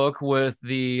finish your book with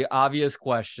the obvious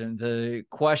question, the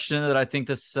question that I think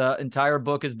this entire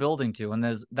book is building to, and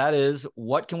that is,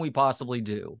 what can we possibly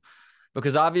do?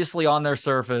 Because obviously on their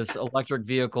surface, electric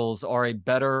vehicles are a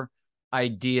better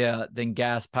idea than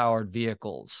gas-powered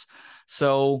vehicles.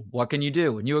 So what can you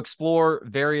do? And you explore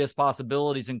various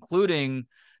possibilities, including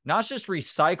not just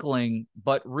recycling,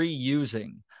 but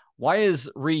reusing. Why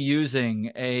is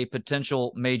reusing a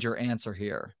potential major answer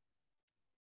here?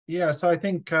 Yeah, so I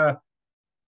think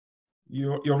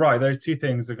you're right. Those two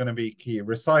things are going to be key.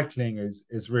 Recycling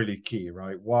is really key,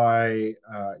 right? Why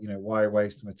why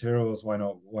waste materials? Why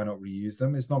not reuse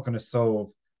them? It's not going to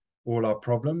solve all our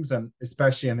problems, and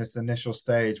especially in this initial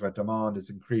stage where demand is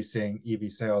increasing,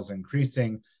 EV sales are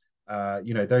increasing,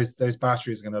 those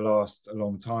batteries are going to last a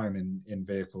long time in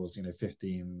vehicles,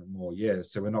 15 more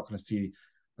years. So we're not going to see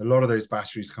a lot of those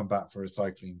batteries come back for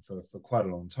recycling for quite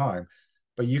a long time.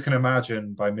 But you can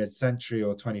imagine by mid-century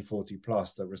or 2040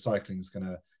 plus that recycling is going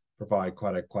to provide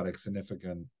quite a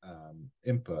significant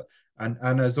input. And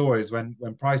as always, when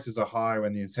prices are high,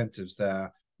 when the incentives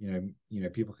there,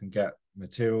 people can get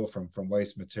material from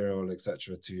waste material,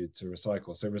 etc., to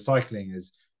recycle. So recycling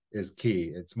is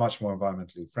key. It's much more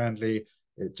environmentally friendly.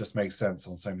 It just makes sense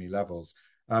on so many levels.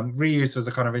 Reuse was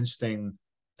a kind of interesting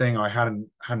thing I hadn't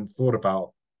thought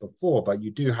about before, but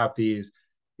you do have these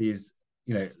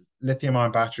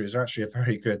lithium-ion batteries are actually a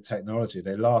very good technology.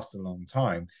 They last a long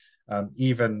time.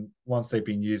 Even once they've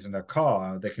been used in a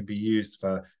car, they can be used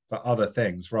for other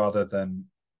things rather than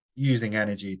using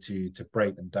energy to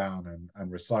break them down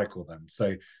and recycle them.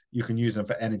 So you can use them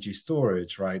for energy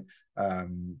storage, right?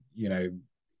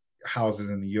 Houses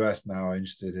in the US now are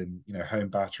interested in home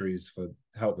batteries for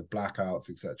help with blackouts,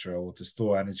 etc., or to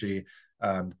store energy.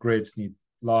 Grids need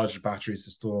large batteries to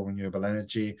store renewable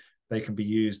energy. They can be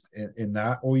used in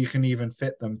that, or you can even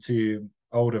fit them to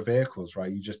older vehicles,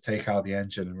 right? You just take out the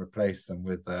engine and replace them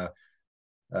with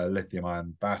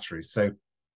lithium-ion batteries. So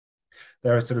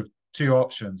there are sort of two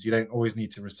options. You don't always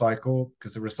need to recycle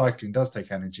because the recycling does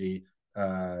take energy,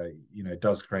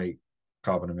 does create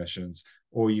carbon emissions,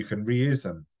 or you can reuse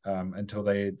them until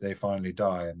they finally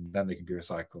die, and then they can be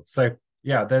recycled. So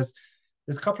yeah, there's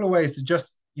a couple of ways to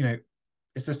just,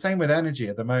 it's the same with energy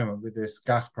at the moment with this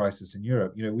gas crisis in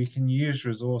Europe. We can use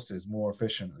resources more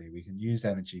efficiently. We can use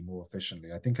energy more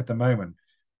efficiently. I think at the moment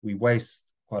we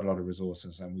waste quite a lot of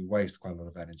resources and we waste quite a lot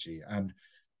of energy. And,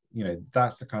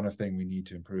 that's the kind of thing we need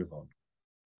to improve on.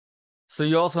 So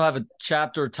you also have a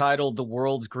chapter titled The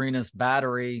World's Greenest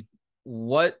Battery.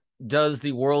 What does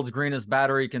the world's greenest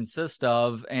battery consist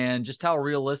of, and just how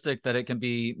realistic that it can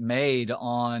be made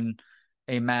on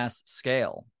a mass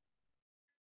scale?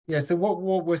 Yeah, so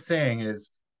what we're saying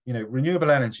is,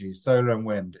 renewable energy, solar and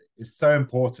wind, is so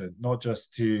important, not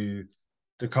just to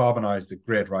decarbonize the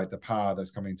grid, right? The power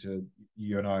that's coming to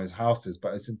you and I's houses,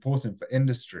 but it's important for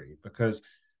industry because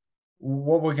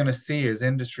what we're going to see is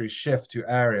industry shift to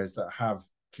areas that have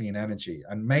clean energy,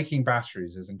 and making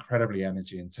batteries is incredibly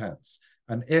energy intense.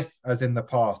 And if, as in the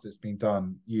past, it's been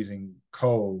done using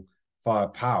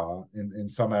coal-fired power in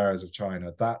some areas of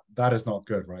China, that is not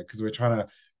good, right? Because we're trying to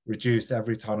reduce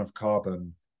every ton of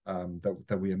carbon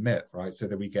that we emit, right? So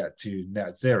that we get to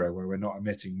net zero, where we're not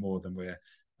emitting more than we're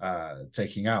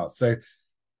taking out. So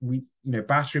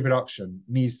battery production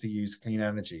needs to use clean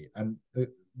energy. And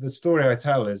the story I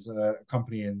tell is a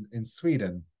company in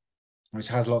Sweden, which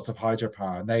has lots of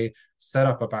hydropower, and they set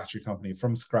up a battery company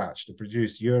from scratch to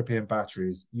produce European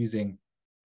batteries using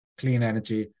clean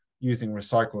energy, using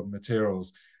recycled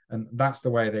materials. And that's the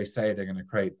way they say they're going to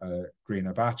create a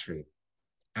greener battery.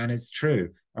 And it's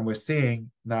true. And we're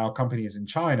seeing now companies in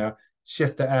China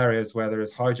shift to areas where there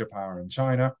is hydropower in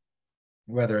China,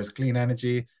 where there is clean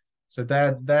energy. So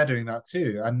they're doing that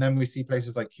too. And then we see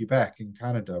places like Quebec in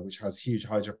Canada, which has huge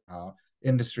hydropower.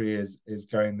 Industry is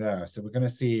going there. So we're going to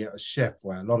see a shift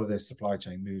where a lot of this supply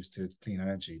chain moves to clean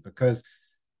energy because,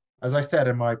 as I said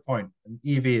in my point, an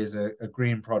EV is a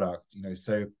green product,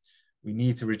 so we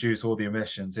need to reduce all the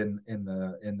emissions in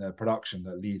the production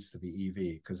that leads to the EV,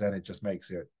 because then it just makes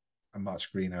it a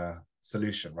much greener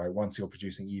solution, right? Once you're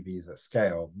producing EVs at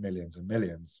scale, millions and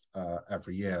millions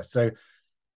every year. So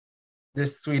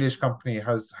this Swedish company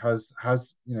has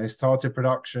started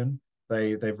production.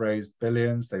 They've raised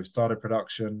billions. They've started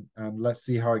production, and let's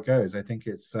see how it goes. I think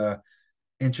it's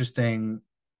interesting.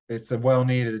 It's a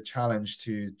well-needed challenge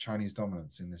to Chinese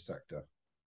dominance in this sector.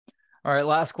 All right,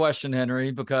 last question,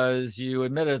 Henry, because you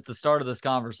admitted at the start of this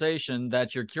conversation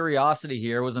that your curiosity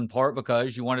here was in part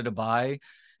because you wanted to buy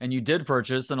and you did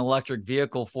purchase an electric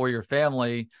vehicle for your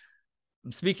family.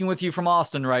 I'm speaking with you from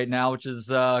Austin right now, which is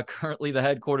currently the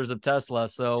headquarters of Tesla.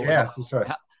 So yeah, that's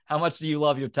right. How much do you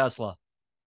love your Tesla?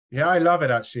 Yeah, I love it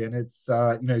actually. And it's,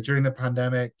 during the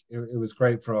pandemic, it was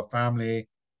great for our family.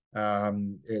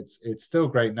 It's still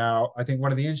great now. I think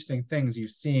one of the interesting things you've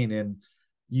seen in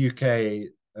UK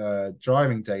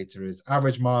driving data is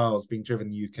average miles being driven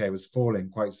in the UK was falling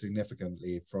quite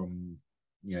significantly from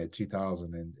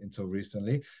 2000 until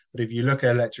recently. But if you look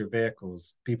at electric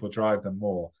vehicles, people drive them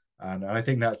more, and I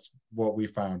think that's what we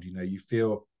found. You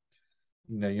feel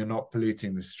you're not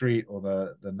polluting the street or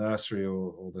the nursery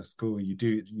or the school. You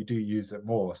do use it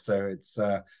more, so it's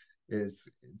going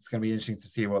to be interesting to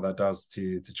see what that does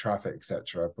to traffic,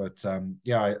 etc. But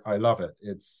yeah, I love it.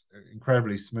 It's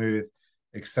incredibly smooth,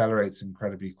 accelerates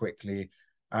incredibly quickly.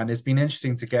 And it's been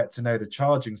interesting to get to know the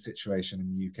charging situation in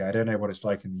the UK. I don't know what it's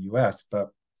like in the US, but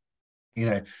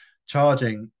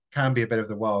charging can be a bit of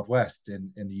the Wild West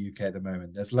in the UK at the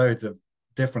moment. There's loads of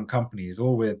different companies,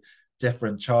 all with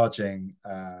different charging,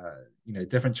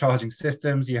 different charging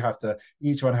systems.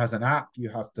 Each one has an app. You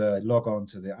have to log on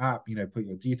to the app, put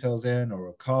your details in or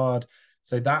a card.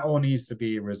 So that all needs to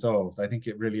be resolved. I think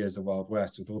it really is a Wild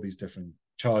West with all these different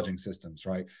charging systems,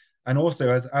 right? And also,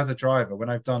 as a driver, when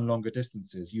I've done longer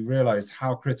distances, you realize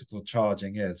how critical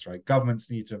charging is, right?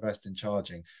 Governments need to invest in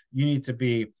charging. You need to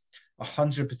be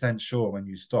 100% sure when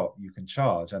you stop, you can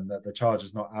charge, and that the charge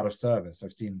is not out of service.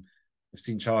 I've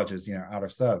seen chargers, out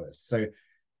of service. So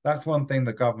that's one thing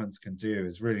that governments can do,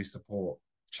 is really support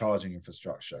charging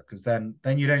infrastructure, because then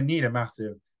you don't need a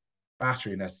massive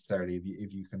battery necessarily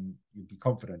if you'd be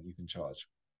confident you can charge.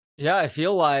 Yeah, I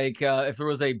feel like if there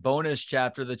was a bonus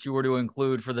chapter that you were to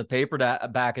include for the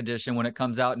paperback edition when it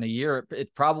comes out in a year,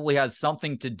 it probably has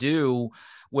something to do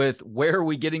with where are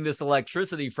we getting this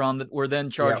electricity from that we're then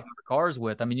charging our cars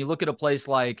with. I mean, you look at a place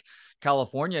like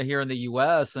California here in the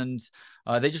U.S., and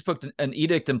they just put an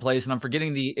edict in place, and I'm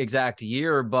forgetting the exact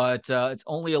year, but it's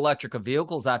only electric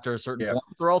vehicles after a certain point.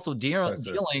 They're also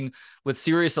dealing with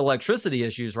serious electricity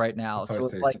issues right now. So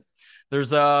it's like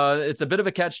it's a bit of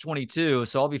a catch-22.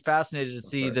 So I'll be fascinated to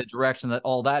see the direction that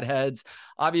all that heads.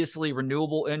 Obviously,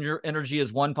 renewable energy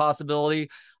is one possibility.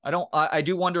 I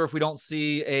do wonder if we don't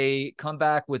see a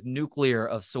comeback with nuclear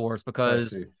of sorts,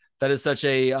 because that is such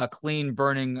a clean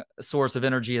burning source of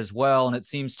energy as well. And it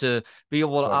seems to be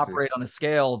able to operate on a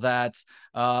scale that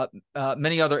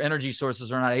many other energy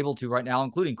sources are not able to right now,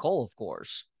 including coal, of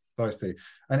course. I see.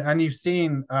 And you've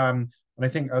seen, and I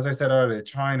think, as I said earlier,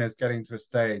 China is getting to a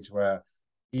stage where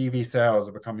EV sales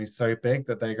are becoming so big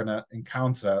that they're going to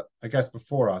encounter, I guess,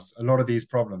 before us, a lot of these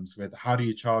problems with how do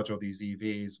you charge all these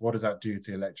EVs? What does that do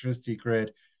to the electricity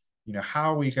grid?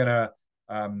 How are we going to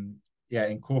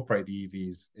incorporate the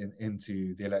EVs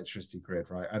into the electricity grid,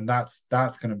 right? And that's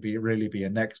going to really be a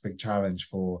next big challenge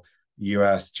for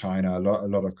US, China, a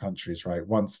lot of countries, right?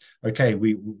 Once, okay,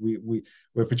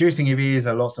 we're producing EVs,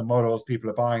 there are lots of models, people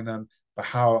are buying them, but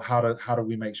how do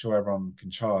we make sure everyone can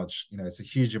charge? It's a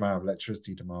huge amount of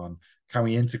electricity demand. Can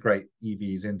we integrate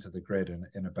EVs into the grid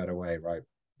in a better way, right?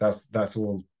 That's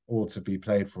all to be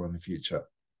played for in the future.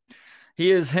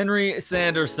 He is Henry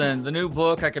Sanderson. The new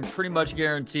book, I can pretty much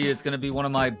guarantee it's going to be one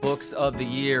of my books of the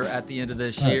year at the end of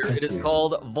this year. It is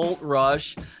called Volt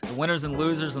Rush, The Winners and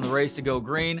Losers in the Race to Go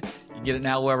Green. You can get it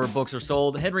now wherever books are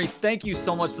sold. Henry, thank you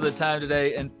so much for the time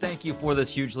today, and thank you for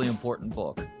this hugely important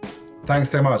book.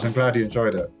 Thanks so much. I'm glad you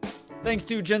enjoyed it. Thanks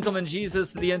to Gentleman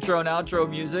Jesus for the intro and outro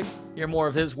music. Hear more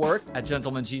of his work at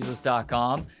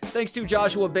gentlemanjesus.com. Thanks to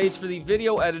Joshua Bates for the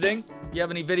video editing. If you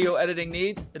have any video editing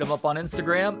needs, hit him up on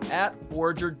Instagram at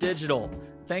Forger Digital.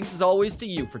 Thanks as always to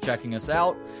you for checking us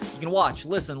out. You can watch,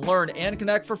 listen, learn, and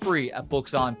connect for free at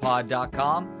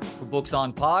booksonpod.com. For Books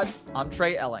on Pod, I'm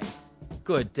Trey Elling.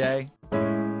 Good day.